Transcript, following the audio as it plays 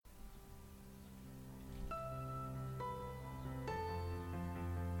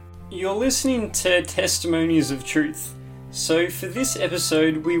You're listening to Testimonies of Truth. So for this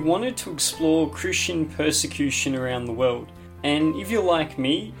episode, we wanted to explore Christian persecution around the world. And if you're like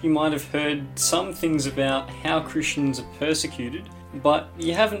me, you might have heard some things about how Christians are persecuted, but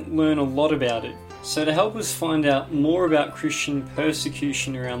you haven't learned a lot about it. So to help us find out more about Christian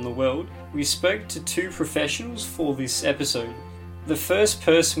persecution around the world, we spoke to two professionals for this episode. The first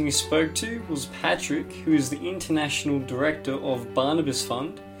person we spoke to was Patrick, who is the International Director of Barnabas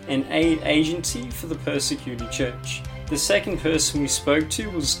Fund, an aid agency for the persecuted church. The second person we spoke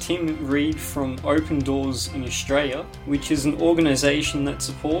to was Tim Reed from Open Doors in Australia, which is an organisation that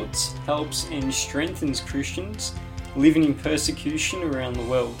supports, helps and strengthens Christians living in persecution around the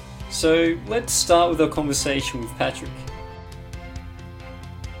world. So let's start with our conversation with Patrick.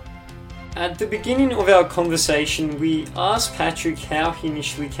 At the beginning of our conversation, we asked Patrick how he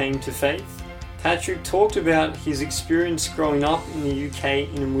initially came to faith. Patrick talked about his experience growing up in the UK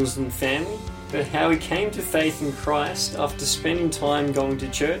in a Muslim family, but how he came to faith in Christ after spending time going to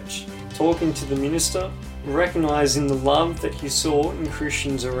church, talking to the minister, recognising the love that he saw in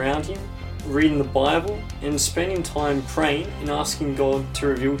Christians around him, reading the Bible, and spending time praying and asking God to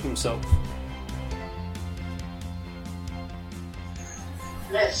reveal himself.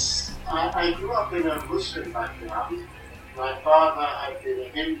 Yes, I grew up in a Muslim background. My father had been a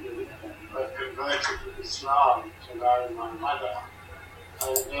Hindu, but converted to Islam to marry my mother.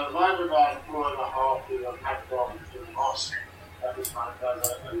 And right about 4.5 we were packed on to the mosque. That was my brother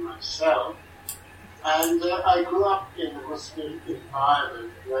and myself. And I grew up in a Muslim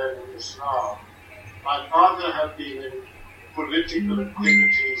environment learning Islam. My father had been in political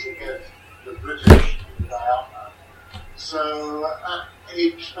activities against the British in Guyana. So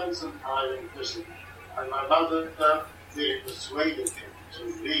he spent some time in prison. And my mother really persuaded him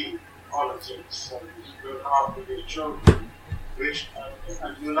to leave politics and look after his children, which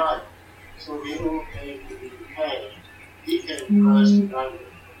and you like. So we all came to the UK. He came first in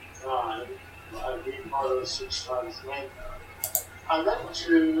 1999, and we followed 6 months later. I went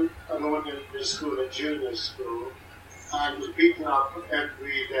to an ordinary school, a junior school, and was beaten up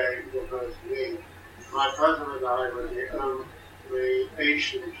every day for the first week. My brother and I were the only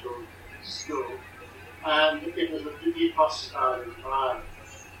Asian children in school, and it was a pretty hostile environment.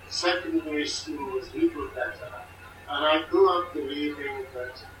 Secondary school was little better, and I grew up believing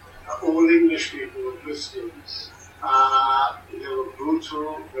that all English people were Christians. They were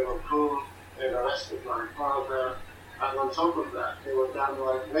brutal, they were cruel, they arrested my father, and on top of that, they were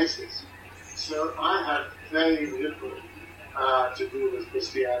downright racist. So I had very little to do with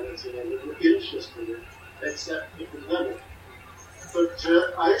Christianity and little interest in it, except academic. But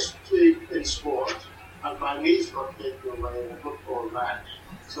I used to be in sport, and my knees got taken away in a football match.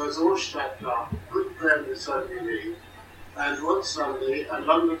 So it's all strapped up, good friend in Sunday league, and one Sunday a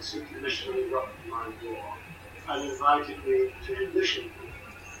London City missionary knocked on my door and invited me to his mission.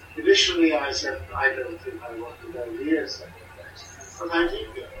 Initially I said, I don't think I want to go near such a place, but I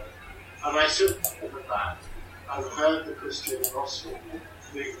did go. And I stood at the back and heard the Christian gospel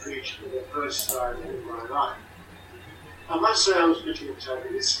being preached for the first time in my life. I must say I was a bit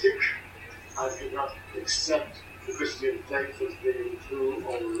antagonistic. I could not accept the Christian faith as being true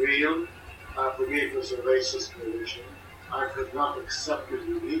or real. For me it was a racist religion. I could not accept the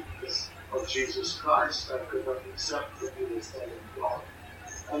uniqueness of Jesus Christ. I could not accept that he was the Son of God.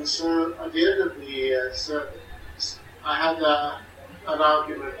 And so at the end of the service, I had an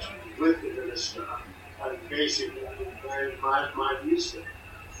argument with the minister and basically clarified my views.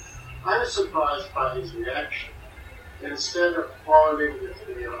 I was surprised by his reaction. Instead of quarreling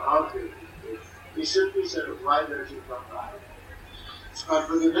with me or arguing with me, he simply said, why don't you come back? And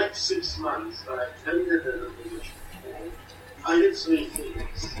for the next 6 months, I attended a mission school. I did 3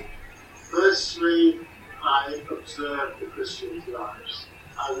 things. Firstly, I observed the Christians' lives.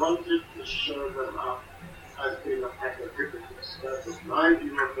 I wanted to show them up as being a pack of hypocrites. That was my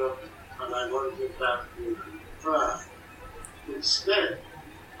view of them, and I wanted that to be confirmed. Instead,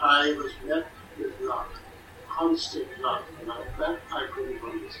 I was met with love, constant love, and that I couldn't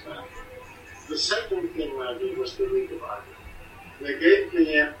understand. The second thing I did was to read the Bible. They gave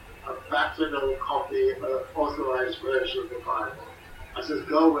me a battered old copy, an authorized version of the Bible. I said,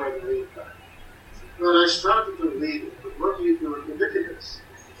 go away and read that. Then I started to read it, but what do you do in Leviticus?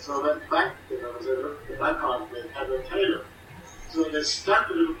 So I went back to them and said, look, if I can't make Heather Taylor. So they stuck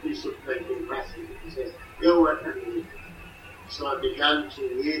a little piece of paper in Matthew and said, go away and read it. So I began to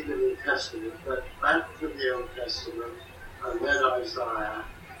read the New Testament, went back to the Old Testament, and then Isaiah.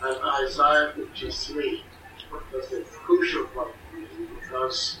 And Isaiah 53 was a crucial point for me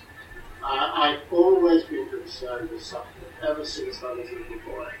because I've always been concerned with something ever since I was a little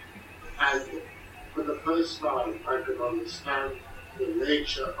boy. And for the first time, I could understand the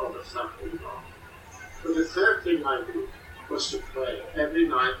nature of the suffering God. But the third thing I did was to pray. Every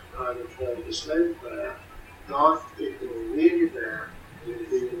night I would pray the same prayer, God, if you're really there, you're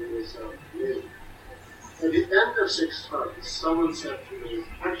revealing yourself to me. At the end of 6 months, someone said to me,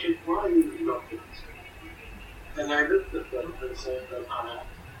 Patrick, why are you not doing this? And I looked at them and said that I am.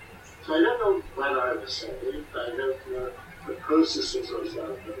 So I don't know when I was saved, I don't know the processes of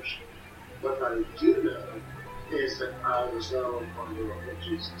salvation. What I do know is that I was now upon the rock of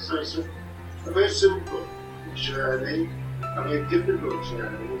Jesus. So it's a very simple journey, a very difficult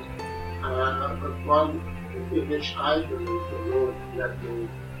journey, but one in which I believe the Lord led me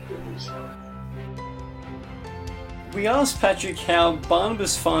to himself. We asked Patrick how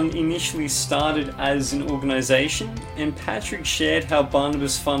Barnabas Fund initially started as an organisation, and Patrick shared how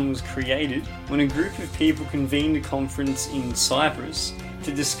Barnabas Fund was created when a group of people convened a conference in Cyprus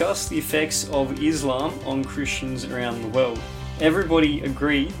to discuss the effects of Islam on Christians around the world. Everybody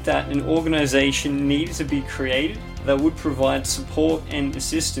agreed that an organisation needed to be created that would provide support and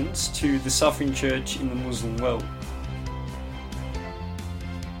assistance to the suffering church in the Muslim world.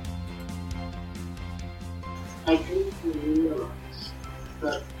 I came to realize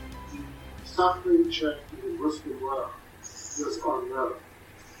that the suffering church in the Muslim world was unknown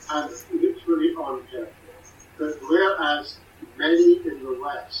and literally uncared for. But whereas many in the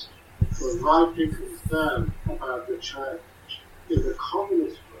West were rightly concerned about the church in the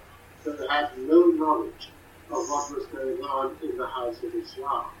communist world, but they had no knowledge of what was going on in the house of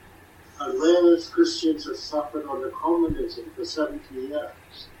Islam. And whereas Christians had suffered under communism for 70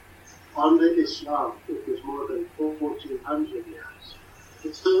 years, under Islam, it was more than 1,400 years.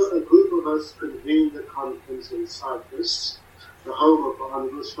 And so a group of us convened a conference in Cyprus, the home of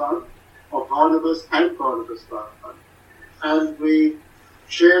Barnabas Fund, or Barnabas and Barnabas Fund, and we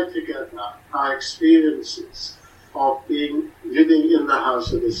shared together our experiences of living in the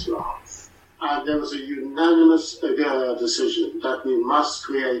house of Islam. And there was a unanimous decision that we must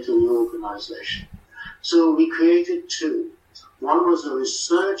create a new organization. So we created 2. One was a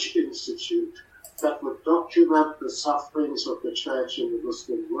research institute that would document the sufferings of the church in the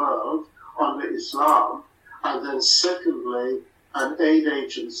Muslim world under Islam, and then secondly, an aid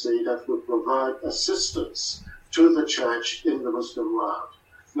agency that would provide assistance to the church in the Muslim world.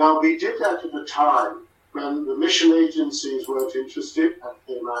 Now, we did that at a time when the mission agencies weren't interested and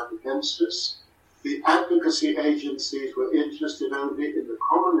came out against us. The advocacy agencies were interested only in the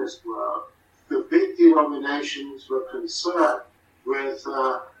communist world. The big denominations were concerned with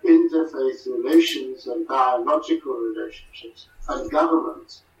interfaith relations and biological relationships and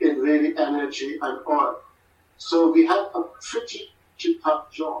governments in really energy and oil. So we had a pretty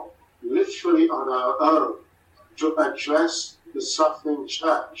tough job, literally on our own, to address the suffering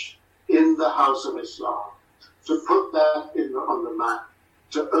church in the house of Islam, to put that on the map,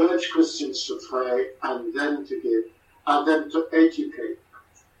 to urge Christians to pray and then to give, and then to educate.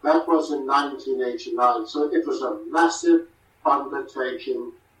 That was in 1989, so it was a massive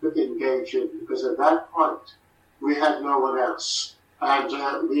undertaking to engage in, because at that point we had no one else,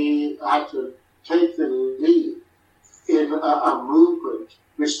 and we had to take the lead in a movement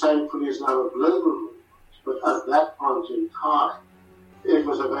which thankfully is now a global movement, but at that point in time it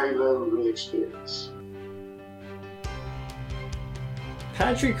was a very lonely experience.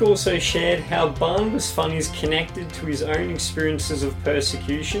 Patrick also shared how Barnabas Fund is connected to his own experiences of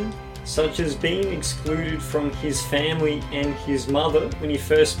persecution, such as being excluded from his family and his mother when he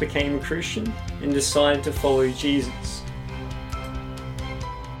first became a Christian and decided to follow Jesus.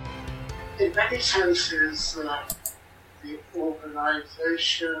 In many senses, the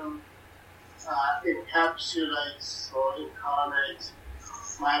organization encapsulates or incarnates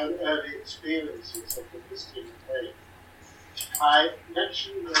my own early experiences of the Christian faith. I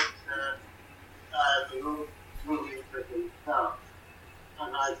mentioned that the Lord drew me to himself,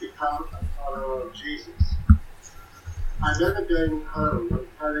 and I become a follower of Jesus. I remember going home and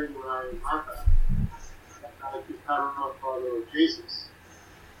telling my mother that I had become a follower of Jesus.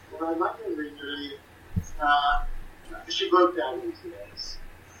 Well, my mother really, she broke down in tears,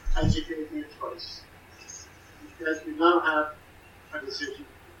 and she gave me a choice. Because we now have a decision.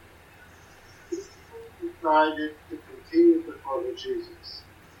 Decided to continue to follow Jesus.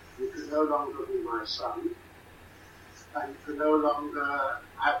 You can no longer be my son, and you can no longer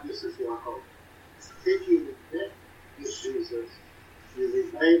have this as your home. If you reject this Jesus, you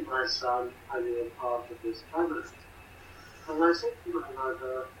remain my son and you are part of this covenant. And I said to my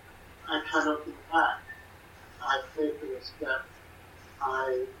mother, I cannot go back. I've taken a step.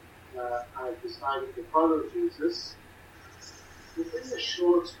 I've decided to follow Jesus. within a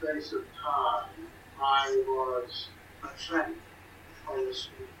short space of time, I was a tramp on the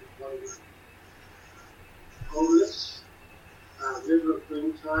street of London. Homeless, middle of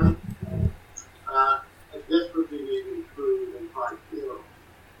winter, desperately needing food and quite ill.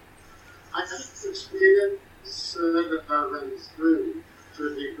 I think the experience that I went through to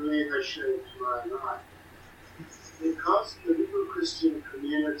a degree has shaped my life. Because the little Christian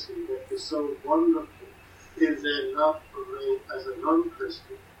community that was so wonderful in their love for me as a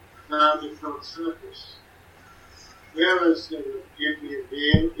non-Christian now did not surface. Whereas they would give me a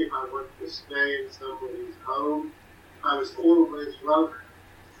meal if I wanted to stay in somebody's home, I was always welcome.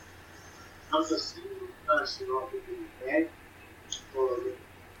 Not a single person offered me bed or a room.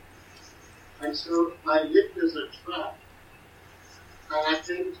 And so I lived as a tramp, and I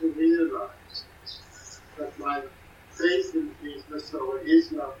came to realize that my faith in Jesus or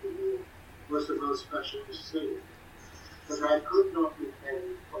his love for me was the most special thing. But I could not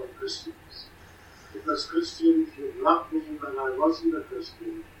depend on Christians, because Christians would love me when I wasn't a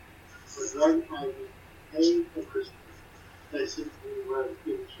Christian, but when I became a Christian, they simply weren't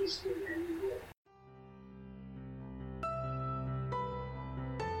interested anymore.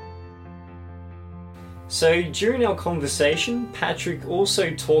 So during our conversation, Patrick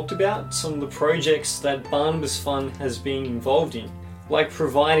also talked about some of the projects that Barnabas Fund has been involved in, like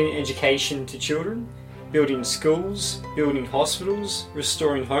providing education to children, building schools, building hospitals,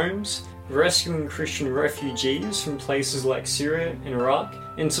 restoring homes, rescuing Christian refugees from places like Syria and Iraq,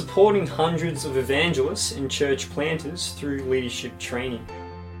 and supporting hundreds of evangelists and church planters through leadership training.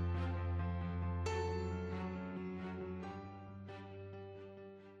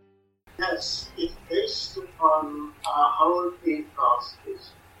 Yes, it's based upon our whole ethos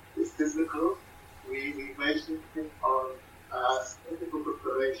is biblical. We base it on the book of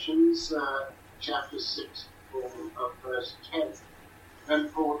Galatians, chapter 6, verse 10.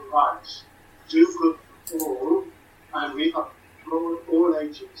 And Paul writes, do good for all, and we applaud all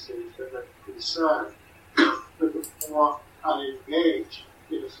agencies that are concerned with the poor and engaged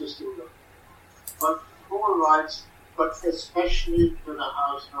in assisting them. But Paul writes, but especially to the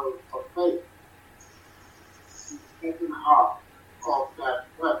household of faith. The second half of that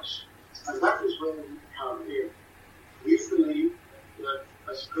verse. And that is where we come in. We believe that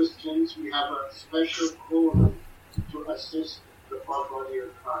as Christians we have a special calling to assist the body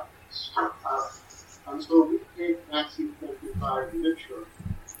of Christ. And so we take Matthew 25 literally.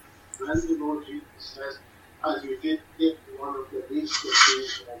 When the Lord Jesus says, as you did get one of the least of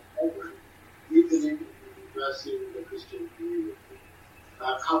these in heaven, we believe blessing the Christian community,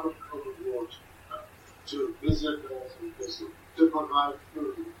 cup of cold water, to visitors in prison, to provide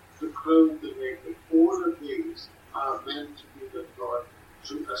food, to clothe the naked. All of these are meant to be deployed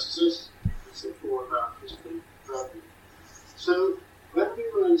to assist and support our Christian brethren. So when we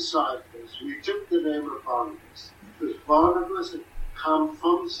were in Cyprus, we took the name of Barnabas, because Barnabas had come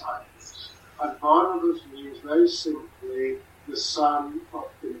from Cyprus, and Barnabas means very simply the son of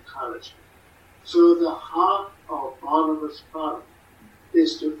encouragement. So the heart of Barnabas Fund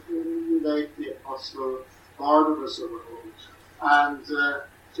is to emulate the apostle Barnabas of old and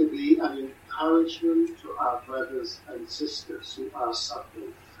to be an encouragement to our brothers and sisters who are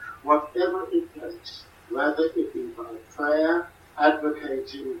suffering, whatever it takes, whether it be by prayer,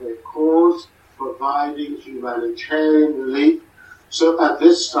 advocating their cause, providing humanitarian relief. So at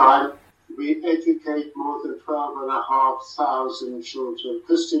this time, we educate more than 12,500 children,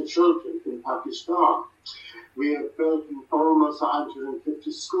 Christian children in Pakistan. We have built almost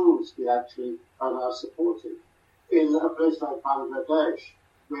 150 schools we actually are now supporting. In a place like Bangladesh,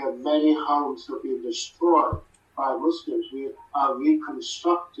 where many homes have been destroyed by Muslims, we are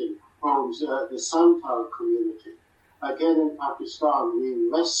reconstructing homes, the Santal community. Again in Pakistan, we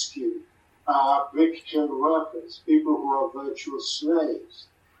rescue brick-kiln workers, people who are virtual slaves.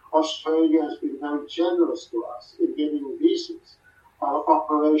 Australia has been very generous to us in giving visas for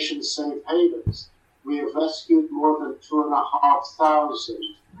Operation Safe Havens. We have rescued more than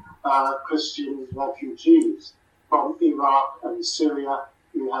 2,500 Christian refugees from Iraq and Syria.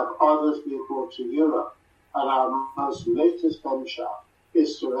 We have others being brought to Europe. And our most latest venture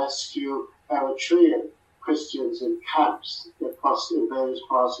is to rescue Eritrean Christians in camps across in various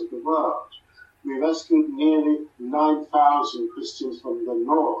parts of the world. We rescued nearly 9,000 Christians from the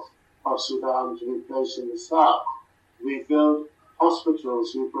north of Sudan to be placed in the south. We build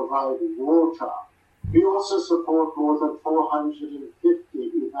hospitals, we provide water. We also support more than 450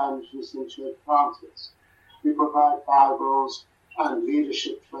 evangelists and church planters. We provide Bibles and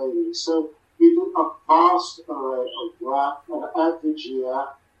leadership training. So we do a vast array of work, and average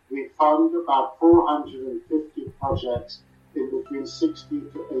year we fund about 450 projects in the between 60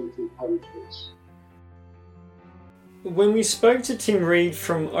 to 80 countries. When we spoke to Tim Reed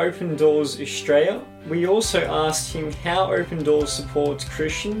from Open Doors Australia, we also asked him how Open Doors supports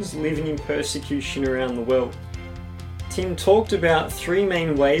Christians living in persecution around the world. Tim talked about three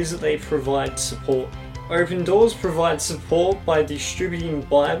main ways that they provide support. Open Doors provides support by distributing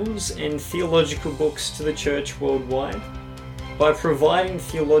Bibles and theological books to the church worldwide, by providing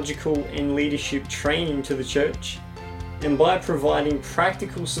theological and leadership training to the church, and by providing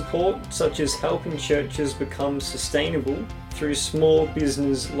practical support such as helping churches become sustainable through small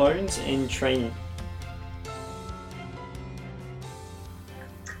business loans and training.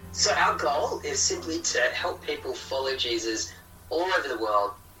 So our goal is simply to help people follow Jesus all over the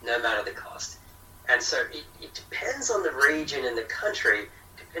world, no matter the cost. And so it depends on the region and the country,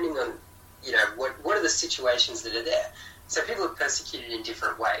 depending on, what are the situations that are there. So people are persecuted in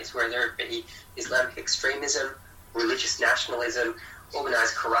different ways, whether it be Islamic extremism, religious nationalism,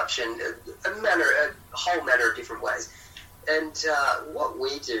 organised corruption, a whole manner of different ways. And what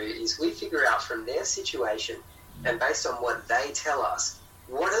we do is we figure out from their situation, and based on what they tell us,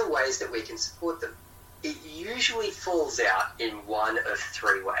 what are the ways that we can support them. It usually falls out in one of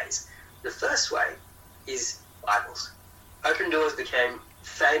three ways. The first way is Bibles. Open Doors became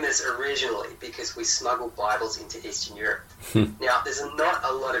famous originally because we smuggled Bibles into Eastern Europe. Now, there's not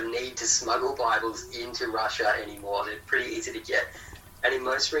a lot of need to smuggle Bibles into Russia anymore. They're pretty easy to get. And in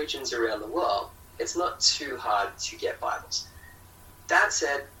most regions around the world, it's not too hard to get Bibles. That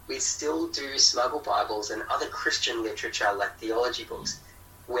said, we still do smuggle Bibles and other Christian literature like theology books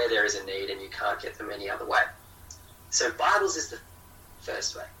where there is a need and you can't get them any other way. So Bibles is the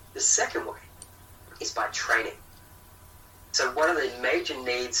first way. The second way is by training. So one of the major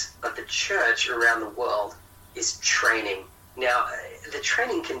needs of the church around the world is training. Now, the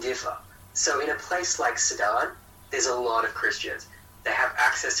training can differ. So in a place like Sudan, there's a lot of Christians. They have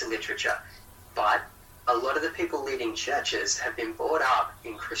access to literature. But a lot of the people leading churches have been brought up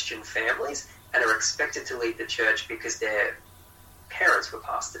in Christian families and are expected to lead the church because their parents were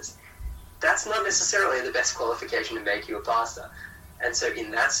pastors. That's not necessarily the best qualification to make you a pastor. And so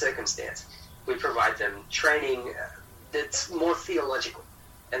in that circumstance, we provide them training that's more theological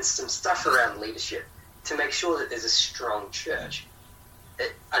and some stuff around leadership to make sure that there's a strong church.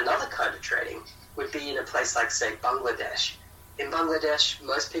 Another kind of training would be in a place like, say, Bangladesh. In Bangladesh,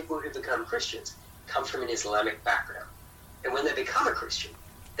 most people who become Christians come from an Islamic background. And when they become a Christian,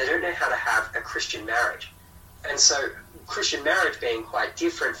 they don't know how to have a Christian marriage. And so Christian marriage being quite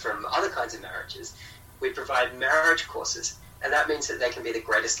different from other kinds of marriages, we provide marriage courses. And that means that they can be the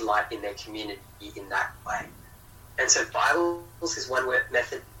greatest light in their community in that way. And so Bibles is one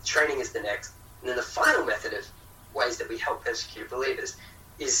method, training is the next. And then the final method of ways that we help persecute believers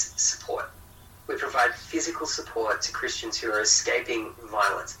is support. We provide physical support to Christians who are escaping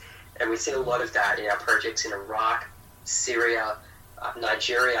violence. And we see a lot of that in our projects in Iraq, Syria,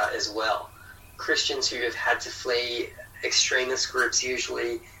 Nigeria as well. Christians who have had to flee extremist groups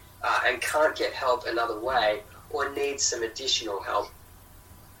usually and can't get help another way or need some additional help.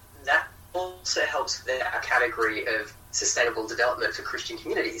 That also helps with our category of sustainable development for Christian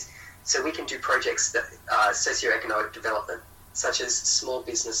communities. So we can do projects that socioeconomic development, such as small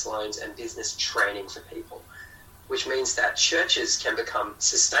business loans and business training for people, which means that churches can become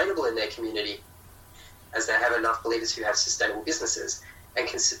sustainable in their community as they have enough believers who have sustainable businesses and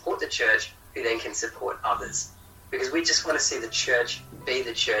can support the church, who then can support others. Because we just want to see the church be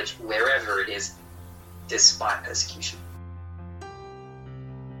the church wherever it is, despite persecution.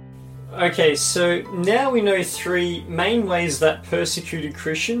 Okay, so now we know three main ways that persecuted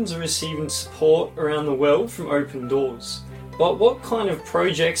Christians are receiving support around the world from Open Doors. But what kind of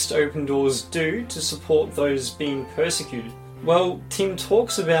projects do Open Doors do to support those being persecuted? Well, Tim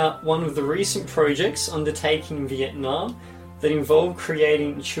talks about one of the recent projects undertaken in Vietnam that involved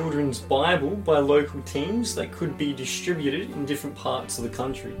creating a children's Bible by local teams that could be distributed in different parts of the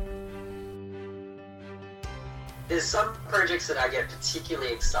country. There's some projects that I get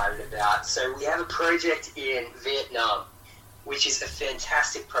particularly excited about. So we have a project in Vietnam, which is a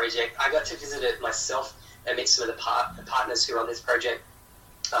fantastic project. I got to visit it myself and meet some of the partners who are on this project.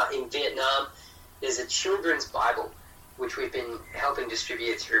 In Vietnam, there's a children's Bible, which we've been helping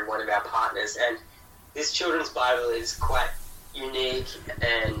distribute through one of our partners. And this children's Bible is quite unique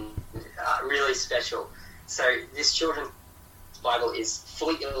and really special. So this children's Bible is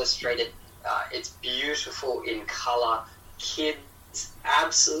fully illustrated. It's beautiful in color. Kids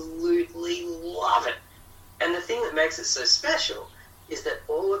absolutely love it. And the thing that makes it so special is that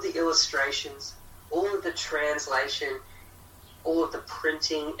all of the illustrations, all of the translation, all of the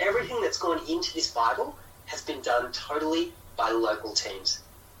printing, everything that's gone into this Bible has been done totally by local teams.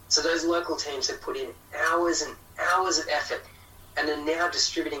 So those local teams have put in hours and hours of effort and are now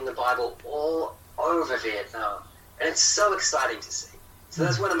distributing the Bible all over Vietnam. And it's so exciting to see. So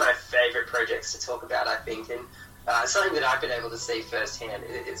that's one of my favourite projects to talk about, I think, and something that I've been able to see firsthand.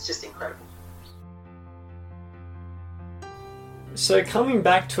 It's just incredible. So coming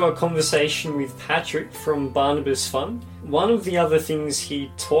back to our conversation with Patrick from Barnabas Fund, one of the other things he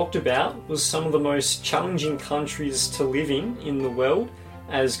talked about was some of the most challenging countries to live in the world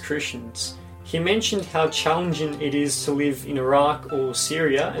as Christians. He mentioned how challenging it is to live in Iraq or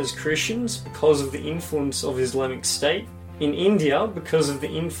Syria as Christians because of the influence of Islamic State, in India because of the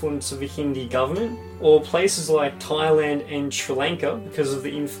influence of the Hindi government, or places like Thailand and Sri Lanka because of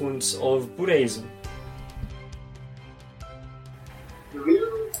the influence of Buddhism. The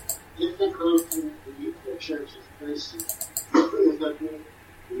real difficulty the church is facing is that we're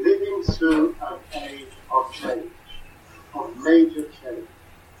living through an age of change, of major change,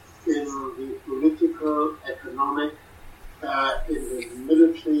 in the political, economic, in the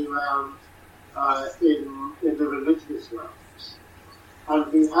military realm, in the religious realms.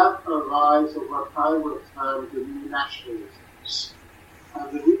 And we have a rise of what I would term the new nationalisms.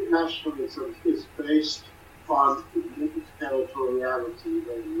 And the new nationalism is based on religious territoriality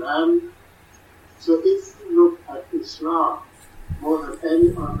and land. So if you look at Islam, more than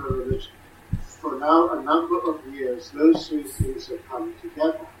any other religion, for now a number of years, those three things have come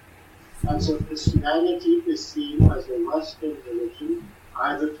together. And so Christianity is seen as a Western religion,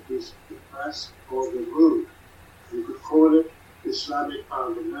 either to be suppressed or removed. You could call it Islamic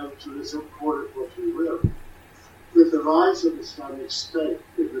fundamentalism, call it what you will. With the rise of Islamic State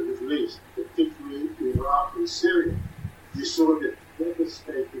in the Middle East, particularly Iraq and Syria, you saw the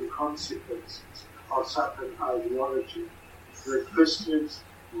devastating consequences of such an ideology, where Christians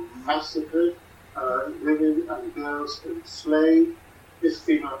massacred, women and girls enslaved. It's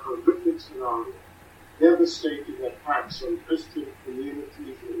been a horrific scenario. Devastating attacks on Christian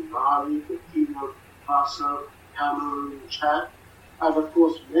communities in Mali, Burkina Faso, Cameroon, Chad, and of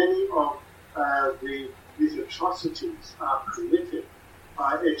course many of these atrocities are committed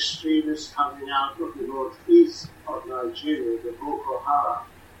by extremists coming out of the northeast of Nigeria, the Boko Haram,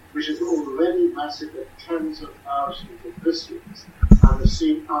 which has already massacred tens of thousands of Christians and has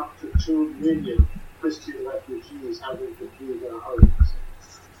seen up to 2 million Christian refugees having to flee their homes.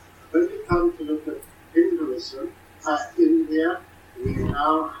 When we come to look at Hinduism, India, we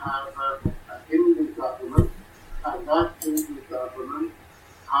now have a Hindu government, and that Hindu government,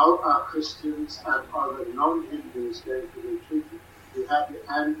 how are Christians and other non-Hindus going to be treated? We have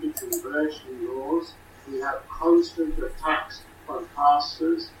the anti-conversion laws, we have constant attacks on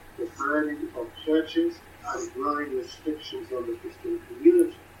pastors, the burning of churches, and growing restrictions on the Christian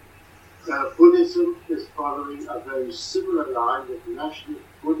community. Buddhism is following a very similar line, with nationalist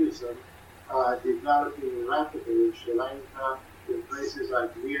Buddhism developing rapidly in Sri Lanka, in places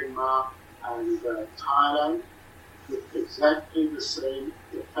like Myanmar and Thailand, with exactly the same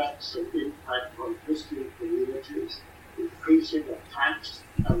effects and impact on Christian communities, increasing attacks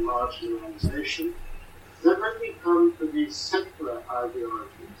and marginalization. Then when we come to these secular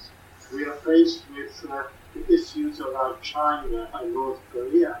ideologies, we are faced with the issues around China and North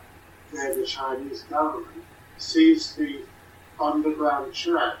Korea, where the Chinese government sees the underground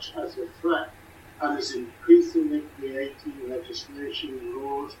church as a threat and is increasingly creating legislation and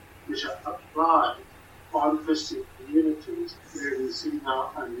laws which are applied on Christian communities, where we see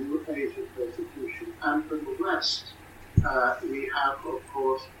now a new age of persecution. And from the West, we have, of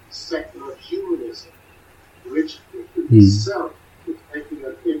course, secular humanism, which in itself is making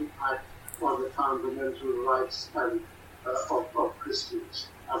an impact on the fundamental rights and, of Christians,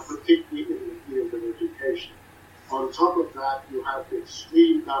 and particularly in the field of education. On top of that, you have the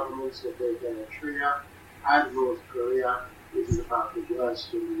extreme governments of both Eritrea and North Korea, which is about the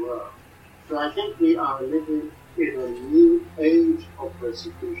worst in the world. So I think we are living in a new age of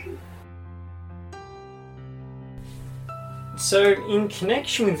persecution. So in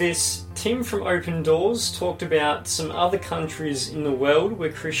connection with this, Tim from Open Doors talked about some other countries in the world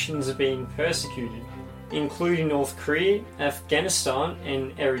where Christians are being persecuted, including North Korea, Afghanistan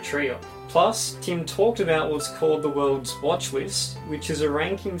and Eritrea. Plus, Tim talked about what's called the World's Watch List, which is a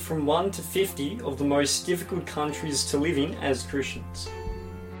ranking from 1 to 50 of the most difficult countries to live in as Christians.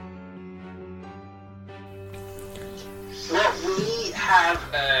 Well, we have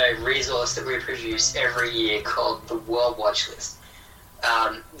a resource that we produce every year called the World Watch List.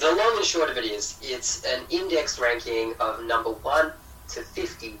 The long and short of it is, it's an indexed ranking of number 1 to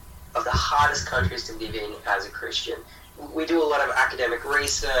 50 of the hardest countries to live in as a Christian. We do a lot of academic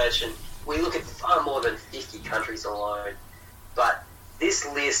research, and we look at far more than 50 countries alone. But this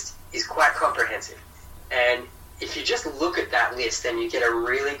list is quite comprehensive. And if you just look at that list, then you get a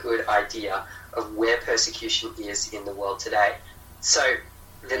really good idea of where persecution is in the world today. So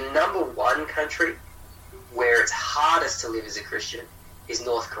the number one country where it's hardest to live as a Christian is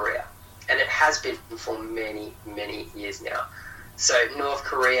North Korea. And it has been for many, many years now. So North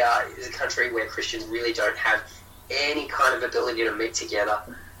Korea is a country where Christians really don't have any kind of ability to meet together.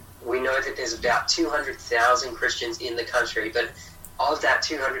 We know that there's about 200,000 Christians in the country, but of that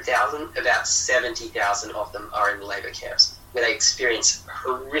 200,000, about 70,000 of them are in labor camps, where they experience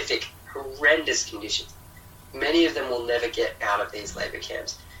horrendous conditions. Many of them will never get out of these labor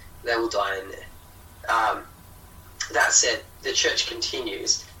camps. They will die in there. That said, the church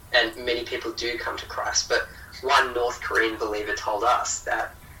continues, and many people do come to Christ. But one North Korean believer told us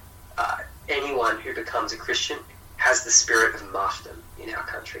that anyone who becomes a Christian has the spirit of martyrdom in our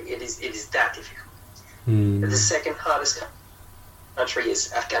country. It is that difficult. The second hardest country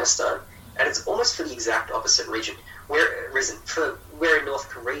is Afghanistan, and it's almost for the exact opposite reason. Where in North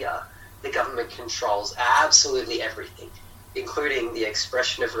Korea, the government controls absolutely everything, including the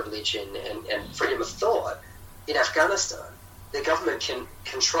expression of religion and freedom of thought. In Afghanistan, the government can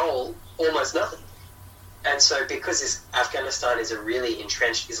control almost nothing. And so because Afghanistan is a really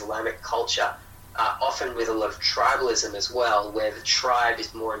entrenched Islamic culture, often with a lot of tribalism as well, where the tribe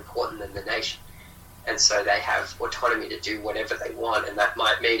is more important than the nation. And so they have autonomy to do whatever they want, and that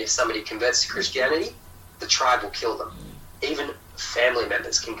might mean if somebody converts to Christianity, the tribe will kill them. Even family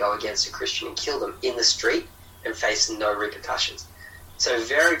members can go against a Christian and kill them in the street and face no repercussions. So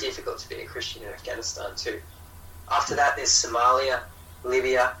very difficult to be a Christian in Afghanistan too. After that, there's Somalia,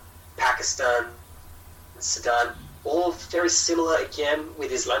 Libya, Pakistan, Sudan, all very similar again,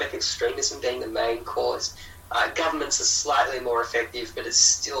 with Islamic extremism being the main cause. Governments are slightly more effective, but it's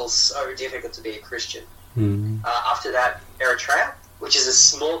still so difficult to be a Christian. After that, Eritrea, which is a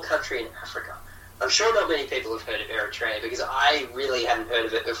small country in Africa. I'm sure not many people have heard of Eritrea, because I really hadn't heard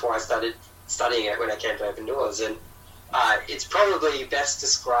of it before I started studying it when I came to Open Doors. And it's probably best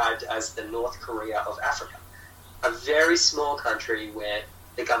described as the North Korea of Africa. A very small country where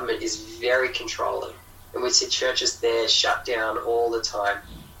the government is very controlling, and we see churches there shut down all the time.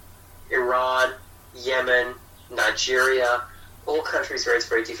 Iran, Yemen, Nigeria, all countries where it's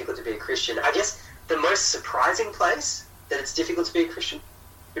very difficult to be a Christian. I guess the most surprising place that it's difficult to be a Christian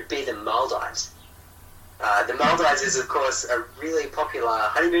would be the Maldives. The Maldives is, of course, a really popular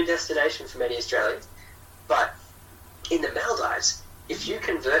honeymoon destination for many Australians. But in the Maldives, if you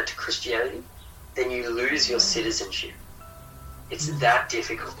convert to Christianity, then you lose your citizenship. It's that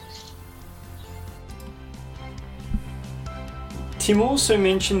difficult. Tim also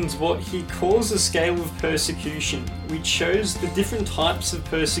mentions what he calls a scale of persecution, which shows the different types of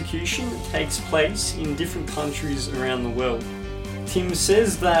persecution that takes place in different countries around the world. Tim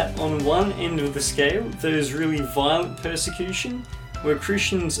says that on one end of the scale, there's really violent persecution, where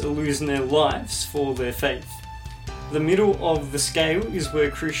Christians are losing their lives for their faith. The middle of the scale is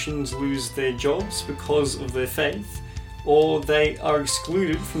where Christians lose their jobs because of their faith, or they are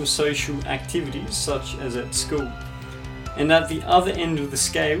excluded from social activities such as at school. And at the other end of the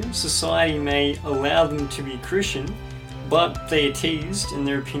scale, society may allow them to be Christian, but they are teased and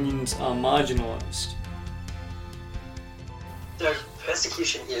their opinions are marginalised. So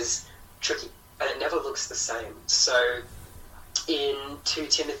persecution is tricky, and it never looks the same. So in 2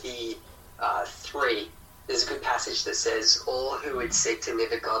 Timothy 3, there's a good passage that says, all who would seek to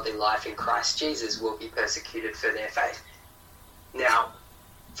live a godly life in Christ Jesus will be persecuted for their faith. Now,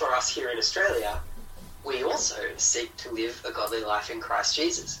 for us here in Australia, we also seek to live a godly life in Christ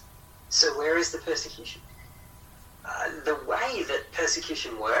Jesus. So where is the persecution? The way that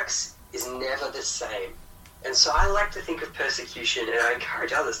persecution works is never the same. And so I like to think of persecution, and I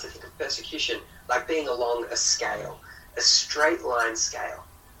encourage others to think of persecution like being along a scale, a straight line scale.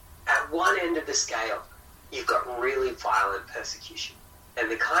 At one end of the scale, you've got really violent persecution, and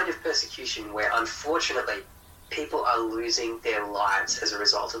the kind of persecution where, unfortunately, people are losing their lives as a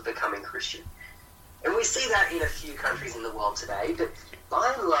result of becoming Christian. And we see that in a few countries in the world today, but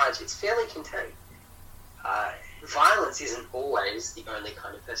by and large, it's fairly contained. Violence isn't always the only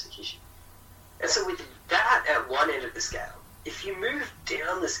kind of persecution. And so with that at one end of the scale, if you move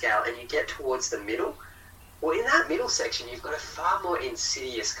down the scale and you get towards the middle, well, in that middle section, you've got a far more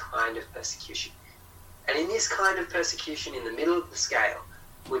insidious kind of persecution. And in this kind of persecution in the middle of the scale,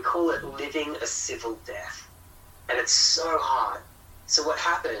 we call it living a civil death. And it's so hard. So what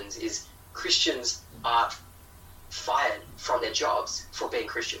happens is Christians are fired from their jobs for being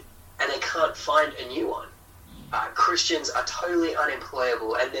Christian, and they can't find a new one. Christians are totally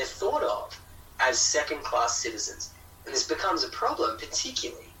unemployable, and they're thought of as second-class citizens. And this becomes a problem,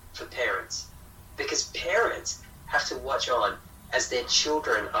 particularly for parents, because parents have to watch on as their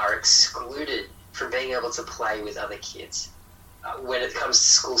children are excluded from being able to play with other kids. When it comes to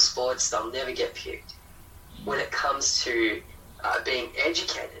school sports, they'll never get picked. When it comes to being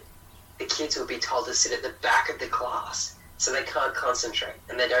educated, the kids will be told to sit at the back of the class so they can't concentrate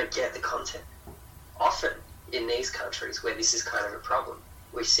and they don't get the content. Often in these countries where this is kind of a problem,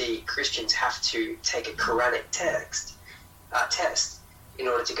 we see Christians have to take a Quranic test in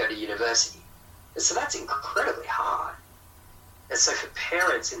order to go to university. And so that's incredibly hard. And so for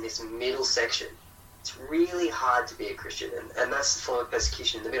parents in this middle section, it's really hard to be a Christian, and that's the form of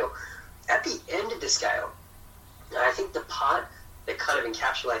persecution in the middle. At the end of the scale, I think the part that kind of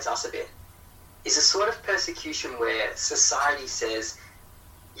encapsulates us a bit is a sort of persecution where society says,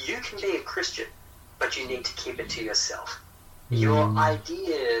 you can be a Christian, but you need to keep it to yourself. Your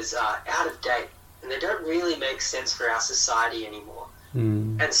ideas are out of date, and they don't really make sense for our society anymore.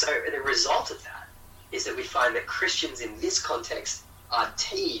 And so the result of that is that we find that Christians in this context are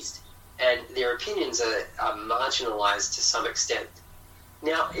teased, and their opinions are marginalized to some extent.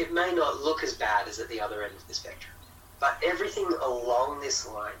 Now, it may not look as bad as at the other end of the spectrum, but everything along this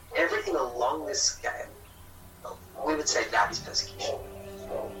line, everything along this scale, we would say that is persecution.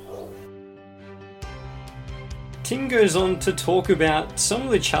 Tim goes on to talk about some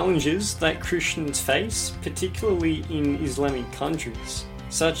of the challenges that Christians face, particularly in Islamic countries,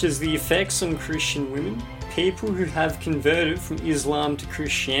 such as the effects on Christian women, people who have converted from Islam to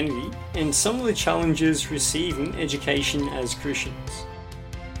Christianity, and some of the challenges receiving education as Christians.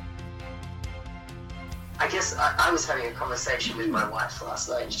 I guess I was having a conversation with my wife last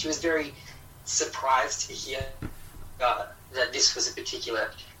night, and she was very surprised to hear that this was a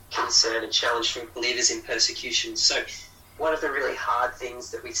particular concern and challenge for believers in persecution. So one of the really hard things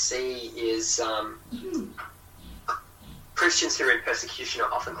that we see is Christians who are in persecution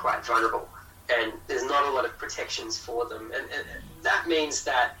are often quite vulnerable, and there's not a lot of protections for them. And that means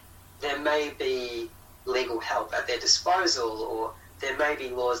that there may be legal help at their disposal, or there may be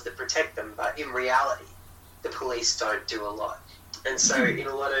laws that protect them, but in reality, the police don't do a lot. And so in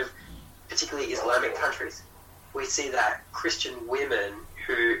a lot of, particularly Islamic countries, we see that Christian women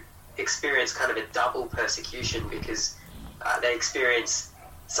who experience kind of a double persecution because they experience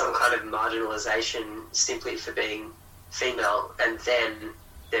some kind of marginalization simply for being female, and then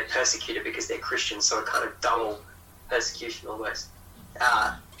they're persecuted because they're Christian, so a kind of double persecution almost.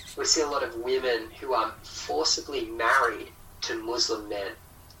 We see a lot of women who are forcibly married to Muslim men.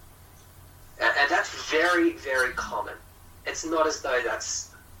 And that's very, very common. It's not as though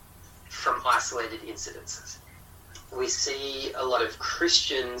that's from isolated incidences. We see a lot of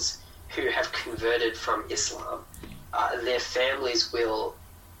Christians who have converted from Islam. Their families will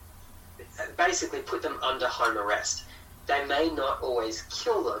basically put them under home arrest. They may not always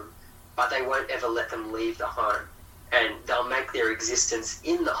kill them, but they won't ever let them leave the home. And they'll make their existence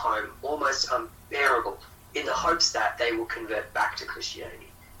in the home almost unbearable in the hopes that they will convert back to Christianity.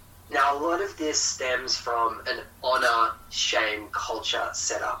 Now, a lot of this stems from an honor-shame culture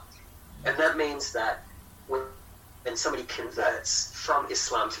setup. And that means that when somebody converts from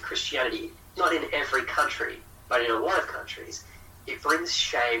Islam to Christianity, not in every country, but in a lot of countries, it brings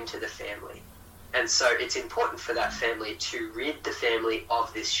shame to the family. And so it's important for that family to rid the family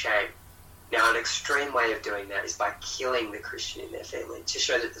of this shame. Now, an extreme way of doing that is by killing the Christian in their family to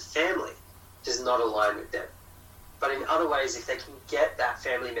show that the family does not align with them. But in other ways, if they can get that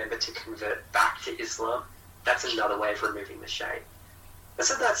family member to convert back to Islam, that's another way of removing the shame. And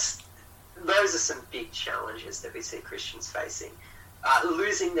so those are some big challenges that we see Christians facing.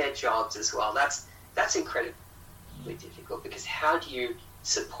 Losing their jobs as well, that's incredibly difficult, because how do you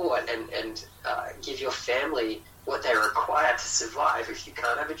support and give your family what they require to survive if you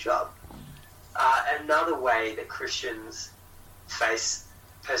can't have a job? Another way that Christians face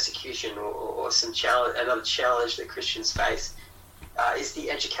persecution or some challenge, another challenge that Christians face is the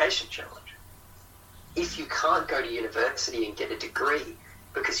education challenge. If you can't go to university and get a degree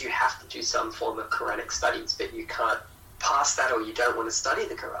because you have to do some form of Quranic studies, but you can't pass that, or you don't want to study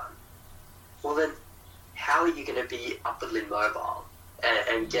the Quran, well then how are you going to be upwardly mobile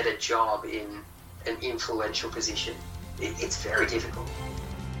and get a job in an influential position? It's very difficult.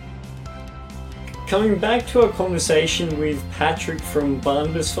 Coming back to our conversation with Patrick from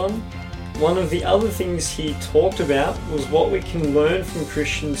Barnabas Fund, one of the other things he talked about was what we can learn from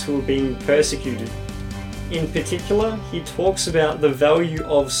Christians who are being persecuted. In particular, he talks about the value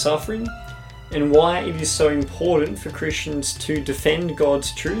of suffering and why it is so important for Christians to defend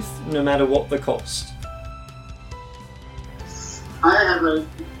God's truth no matter what the cost. I have a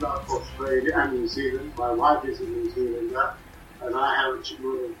love for Australia and New Zealand. My wife is a New Zealander, and I have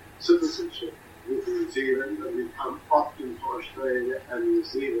dual citizenship with New Zealand, and we come often to Australia and New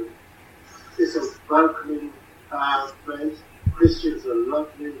Zealand. It's a welcoming place. Christians are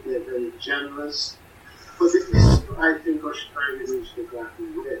lovely, they're very generous. But the issue I think Australia needs to grapple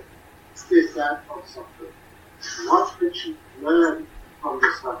with is that of suffering. What did she learn from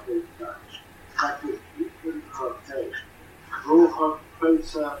the suffering church? That would deepen her faith, draw her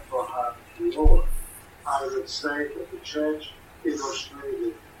closer for her Lord. I would say that the church in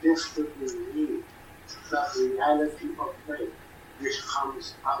Australia desperately needs that reality of faith which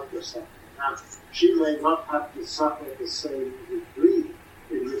comes out of suffering. Now, she may not have to suffer the same degree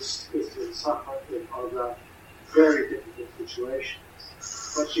in which Christians suffer in other very difficult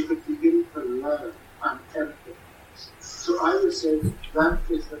situations, but she could begin to learn and empathize. So I would say that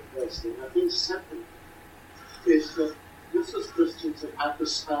is the first thing. I think second is that just as Christians have had to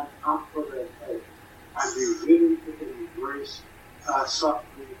stand up for their faith and be willing to embrace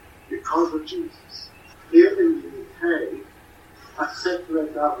suffering because of Jesus. Here in the UK, a secular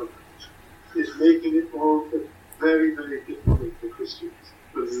government is making it all very, very difficult for Christians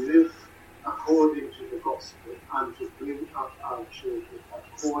to live according to the gospel and to bring up our children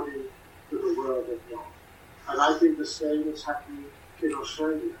according to the word of God. And I think the same is happening in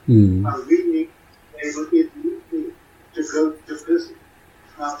Australia. And we need to be able, if need be, to go to prison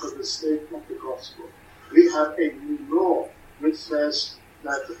for the sake of the gospel. We have a new law which says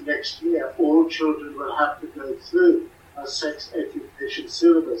that next year all children will have to go through a sex education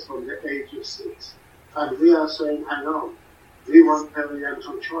syllabus from the age of 6. And we are saying, hang on, we want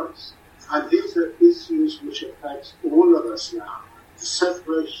parental choice. And these are issues which affect all of us now.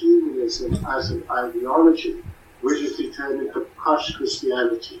 Secular humanism as an ideology which is determined to crush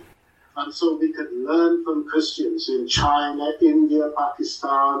Christianity. And so we could learn from Christians in China, India,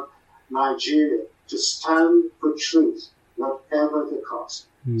 Pakistan, Nigeria to stand for truth, whatever the cost.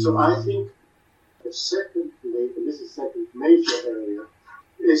 So I think the second, and this is the second major area,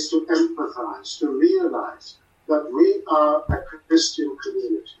 is to empathize, to realize that we are a Christian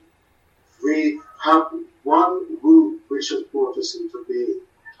community. We have one womb which has brought us into being,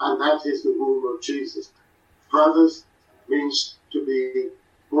 and that is the womb of Jesus. Brothers means to be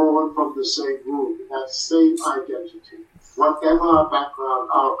born from the same womb, that same identity. Whatever our background,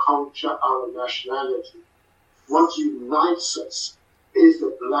 our culture, our nationality, what unites us is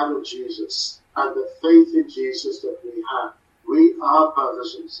the blood of Jesus and the faith in Jesus that we have. We are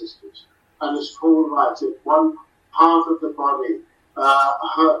brothers and sisters. And as Paul writes, if one part of the body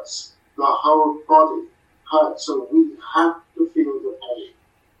hurts, the whole body hurts. So we have to feel the pain.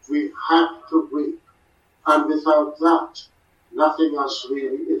 We have to weep. And without that, nothing else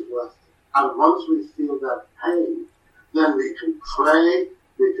really is worth it. And once we feel that pain, then we can pray,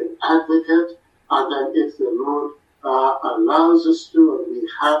 we can advocate, and then if the Lord allows us to, and we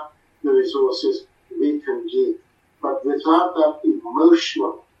have the resources, we can give. But without that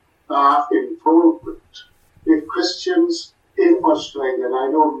emotional involvement, if Christians in Australia, and I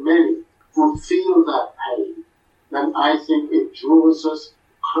know many, who feel that pain, then I think it draws us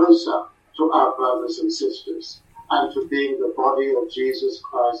closer to our brothers and sisters and to being the body of Jesus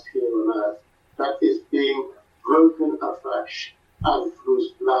Christ here on earth that is being broken afresh and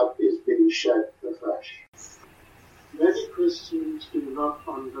whose blood is being shed afresh. Many Christians do not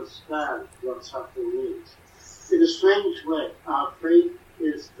understand what suffering means. In a strange way, our faith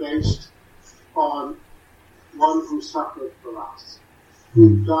is based on one who suffered for us,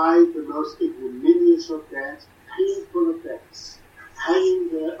 who died the most ignominious of deaths, painful of deaths, hanging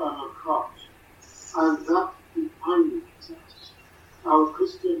there on a cross, and that defines us. Our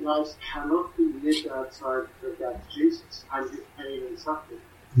Christian lives cannot be lived outside of that Jesus and his pain and suffering.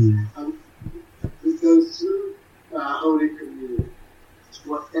 And we go through Holy Communion,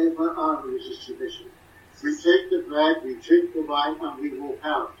 whatever our religious tradition. We take the bread, we drink the wine, and we walk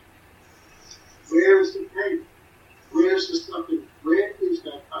out. Where is the pain? Where is the suffering? Where is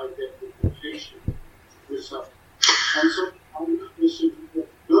that identification with suffering? And so, I'm not listening to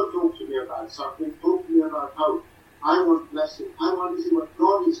don't talk to me about suffering, talk to me about hope. I want blessing. I want to see what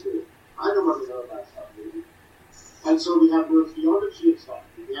God is doing. I don't want to know about suffering. And so we have no theology of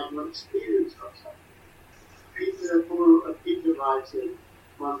suffering. We have no experience of suffering. Peter writes in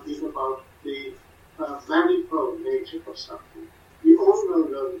one thing about the manifold nature of suffering. We all know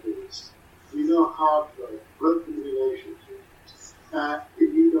loneliness. We know hard work, broken relationships,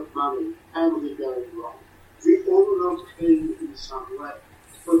 in need of money, family going wrong. We all know pain in some way,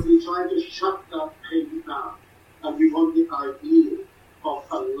 but we try to shut that pain down, and we want the ideal of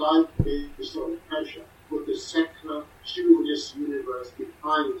a life based on pleasure what the secular humanist universe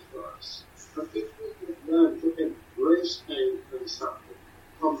defines for us. But if we can learn to embrace pain and suffering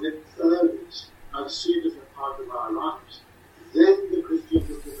from the earliest and see it as a part of our lives, then the Christian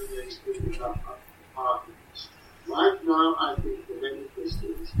illumination will become a part of us. Right now, I think for many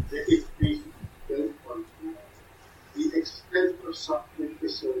Christians, there is reason don't want to know. The extent of suffering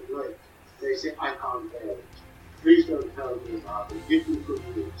is so great. They say, I can't bear it. Please don't tell me about it. Give me good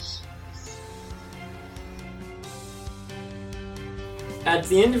news. At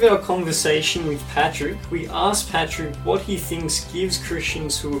the end of our conversation with Patrick, we asked Patrick what he thinks gives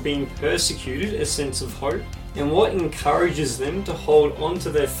Christians who are being persecuted a sense of hope, and what encourages them to hold on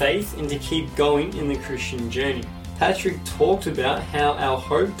to their faith and to keep going in the Christian journey. Patrick talked about how our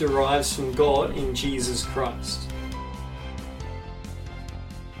hope derives from God in Jesus Christ.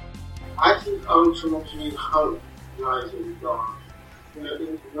 I think ultimately hope lies in God. There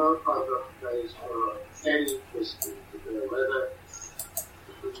is no other place for any Christian to go, whether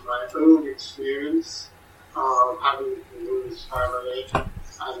it was my own experience of having to lose family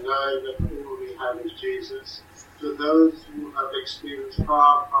and knowing that all we have is Jesus, to those who have experienced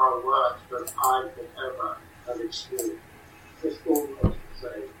far, far worse than I could ever have experienced. It's almost the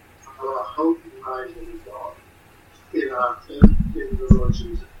same. Our hope lies in God, in our faith in the Lord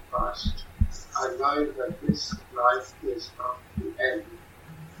Jesus Christ. I know that this life is not the end,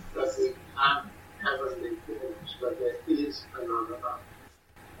 that we have heavenly things, but there is another life.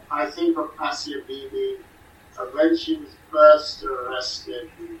 I think of Asia Bibi, when she was first arrested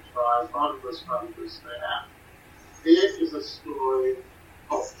and tried, God was there. Here is a story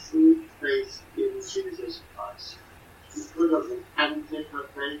of true faith in Jesus Christ. She could have repented her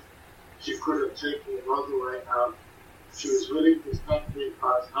faith. She could have taken another way out. She was willing to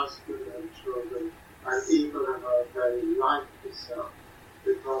sacrifice husband and children and even her very life itself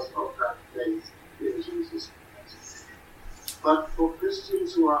because of that faith in Jesus Christ. But for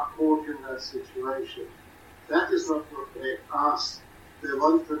Christians who are caught in that situation, that is not what they ask. They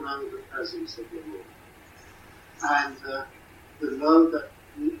want to know the presence of the Lord. And to know that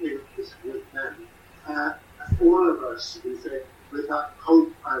He is with them. All of us, we say, without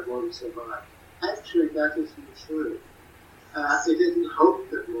hope I won't survive. Actually, that isn't true. It isn't hope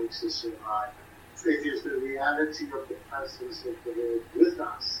that makes us survive. It is the reality of the presence of the Lord with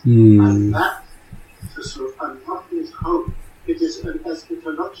us. And that, and what is hope? It is an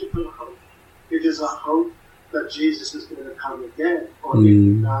eschatological hope. It is a hope that Jesus is going to come again, or if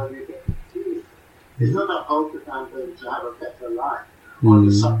now we get to see it. It's not a hope that I'm going to have a better life, or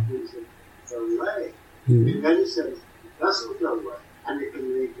the sufferings will go away. In many senses, it doesn't go away, and it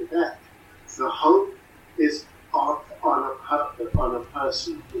can lead to death. The hope is on a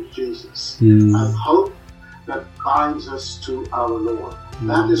person, who's Jesus, and hope that binds us to our Lord.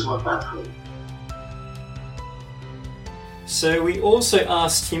 That is what that hope. So we also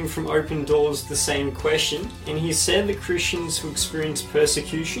asked him from Open Doors the same question, and he said that Christians who experience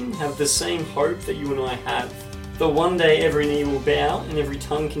persecution have the same hope that you and I have. That one day every knee will bow and every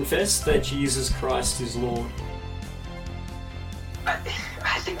tongue confess that Jesus Christ is Lord.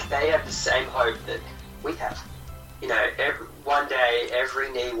 I think they have the same hope that we have. You know, one day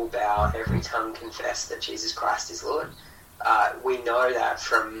every knee will bow, every tongue confess that Jesus Christ is Lord. We know that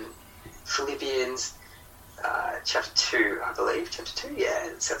from Philippians chapter 2, I believe. Chapter 2? Yeah,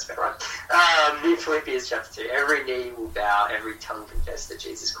 that sounds about right. In Philippians chapter 2, every knee will bow, every tongue confess that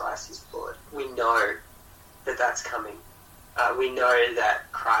Jesus Christ is Lord. We know that that's coming. We know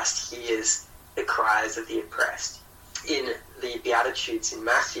that Christ hears the cries of the oppressed. In the Beatitudes in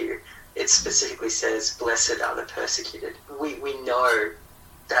Matthew, it specifically says, blessed are the persecuted. We know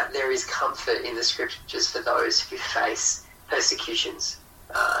that there is comfort in the scriptures for those who face persecutions.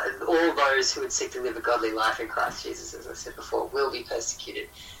 All those who would seek to live a godly life in Christ Jesus, as I said before, will be persecuted.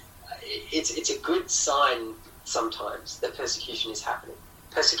 It's a good sign sometimes that persecution is happening.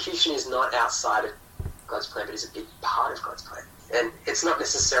 Persecution is not outside of God's plan, but is a big part of God's plan. And it's not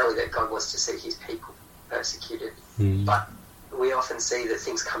necessarily that God wants to see his people persecuted, but we often see that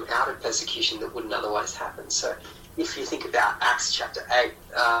things come out of persecution that wouldn't otherwise happen. So if you think about Acts chapter 8,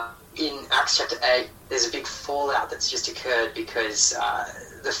 in Acts chapter 8, there's a big fallout that's just occurred because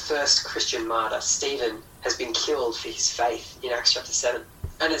the first Christian martyr, Stephen, has been killed for his faith in Acts chapter 7.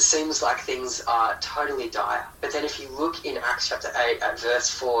 And it seems like things are totally dire. But then if you look in Acts chapter 8 at verse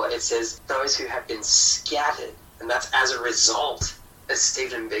 4, it says, those who have been scattered, and that's as a result of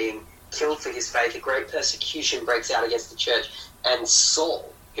Stephen being killed for his faith, a great persecution breaks out against the church. And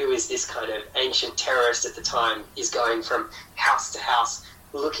Saul, who is this kind of ancient terrorist at the time, is going from house to house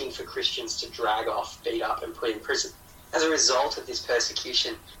looking for Christians to drag off, beat up, and put in prison. As a result of this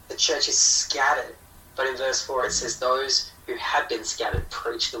persecution, the church is scattered. But in verse 4 it says, those who had been scattered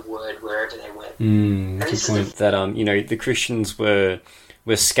preached the word wherever they went. Good point. That the Christians were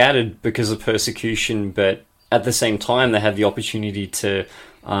scattered because of persecution, but at the same time they had the opportunity to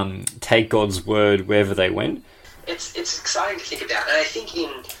take God's word wherever they went. It's exciting to think about, and I think in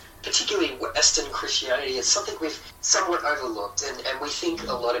particularly Western Christianity, it's something we've somewhat overlooked, and we think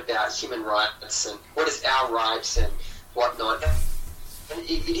a lot about human rights and what is our rights and whatnot. And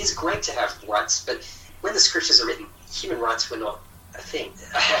it is great to have rights, but when the scriptures are written, human rights were not a thing.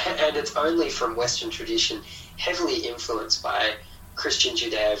 And it's only from Western tradition, heavily influenced by Christian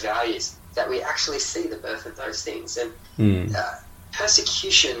Judeo values, that we actually see the birth of those things. And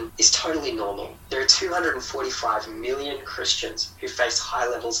persecution is totally normal. There are 245 million Christians who face high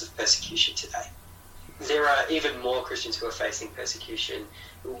levels of persecution today. There are even more Christians who are facing persecution.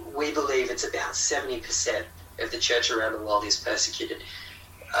 We believe it's about 70% of the church around the world is persecuted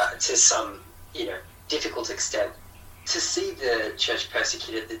to some, difficult extent. To see the church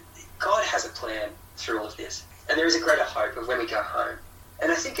persecuted, God has a plan through all of this. And there is a greater hope of when we go home.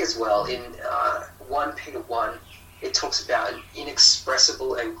 And I think as well, in 1 Peter 1, it talks about an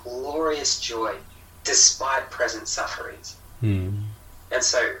inexpressible and glorious joy despite present sufferings. And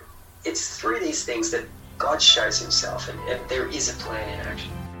so it's through these things that God shows himself, and there is a plan in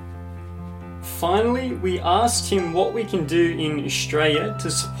action. Finally, we asked him what we can do in Australia to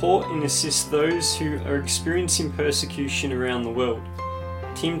support and assist those who are experiencing persecution around the world.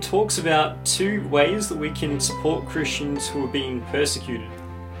 Tim talks about 2 ways that we can support Christians who are being persecuted.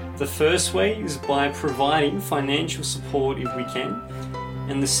 The first way is by providing financial support if we can,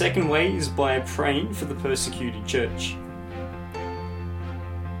 and the second way is by praying for the persecuted church.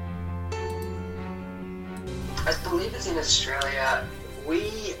 As believers in Australia,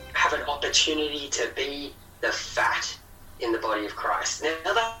 we have an opportunity to be the fat in the body of Christ.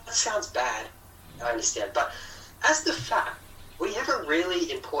 Now that sounds bad, I understand, but as the fat, we have a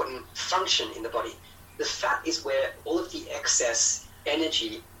really important function in the body. The fat is where all of the excess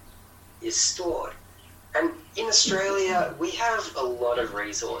energy is stored. And in Australia, we have a lot of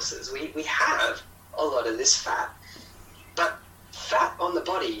resources. We have a lot of this fat. But fat on the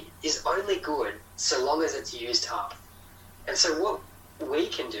body is only good so long as it's used up. And so what we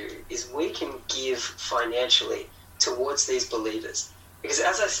can do is we can give financially towards these believers. Because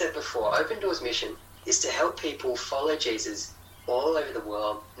as I said before, Open Doors' mission is to help people follow Jesus all over the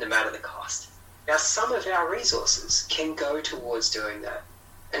world, no matter the cost. Now, some of our resources can go towards doing that.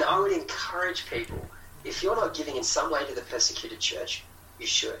 And I would encourage people, if you're not giving in some way to the persecuted church, you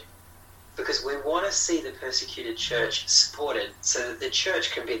should. Because we want to see the persecuted church supported so that the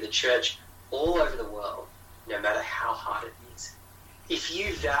church can be the church all over the world, no matter how hard it is. If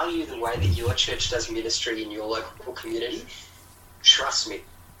you value the way that your church does ministry in your local community, trust me,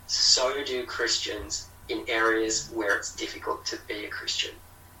 so do Christians in areas where it's difficult to be a Christian.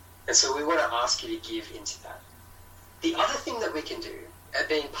 And so we want to ask you to give into that. The other thing that we can do,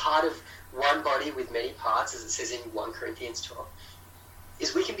 being part of one body with many parts, as it says in 1 Corinthians 12,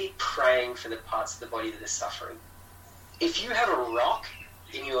 is we can be praying for the parts of the body that are suffering. If you have a rock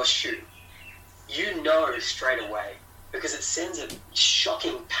in your shoe, you know straight away, because it sends a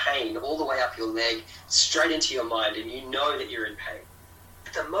shocking pain all the way up your leg, straight into your mind, and you know that you're in pain.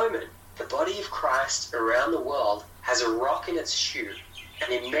 At the moment, the body of Christ around the world has a rock in its shoe,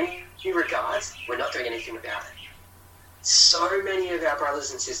 and in many regards, we're not doing anything about it. So many of our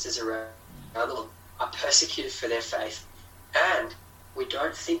brothers and sisters around the world are persecuted for their faith, and we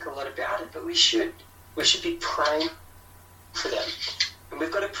don't think a lot about it, but we should. We should be praying for them. And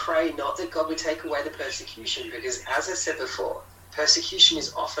we've got to pray not that God would take away the persecution, because as I said before, persecution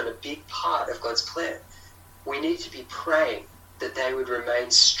is often a big part of God's plan. We need to be praying that they would remain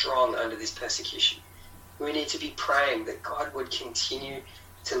strong under this persecution. We need to be praying that God would continue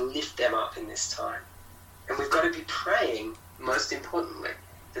to lift them up in this time. And we've got to be praying, most importantly,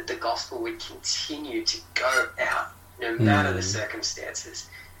 that the gospel would continue to go out no matter the circumstances,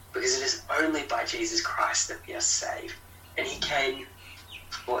 because it is only by Jesus Christ that we are saved. And he came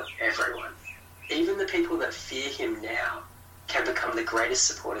for everyone. Even the people that fear him now can become the greatest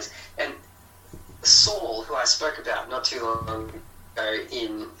supporters. And Saul, who I spoke about not too long ago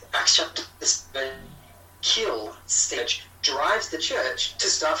in Acts chapter 7, kill Stephen, drives the church to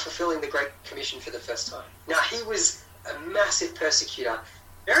start fulfilling the Great Commission for the first time. Now, he was a massive persecutor,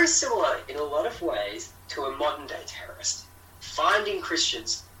 very similar in a lot of ways to a modern-day terrorist, finding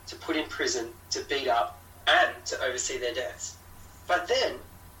Christians to put in prison, to beat up, and to oversee their deaths. But then,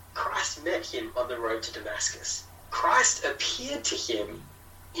 Christ met him on the road to Damascus. Christ appeared to him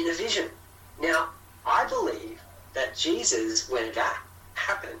in a vision. Now, I believe that Jesus, when that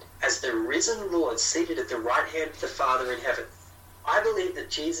happened as the risen Lord seated at the right hand of the Father in heaven. I believe that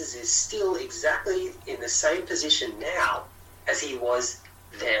Jesus is still exactly in the same position now as he was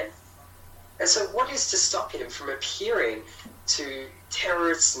then. And so what is to stop him from appearing to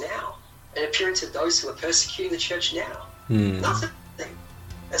terrorists now and appearing to those who are persecuting the church now? Nothing.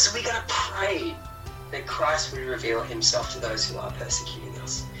 And so we got to pray that Christ would reveal himself to those who are persecuting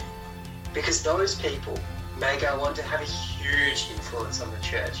us. Because those people may go on to have a huge influence on the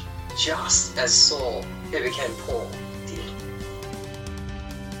church, just as Saul, who became Paul, did.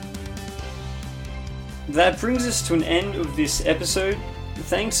 That brings us to an end of this episode.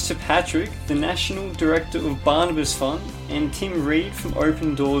 Thanks to Patrick, the National Director of Barnabas Fund, and Tim Reed from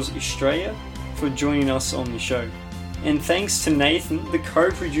Open Doors Australia for joining us on the show. And thanks to Nathan, the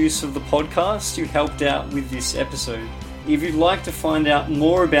co-producer of the podcast, who helped out with this episode. If you'd like to find out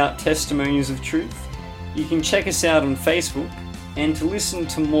more about Testimonies of Truth, you can check us out on Facebook. And to listen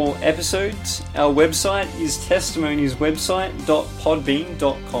to more episodes, our website is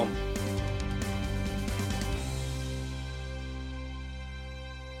testimonieswebsite.podbean.com.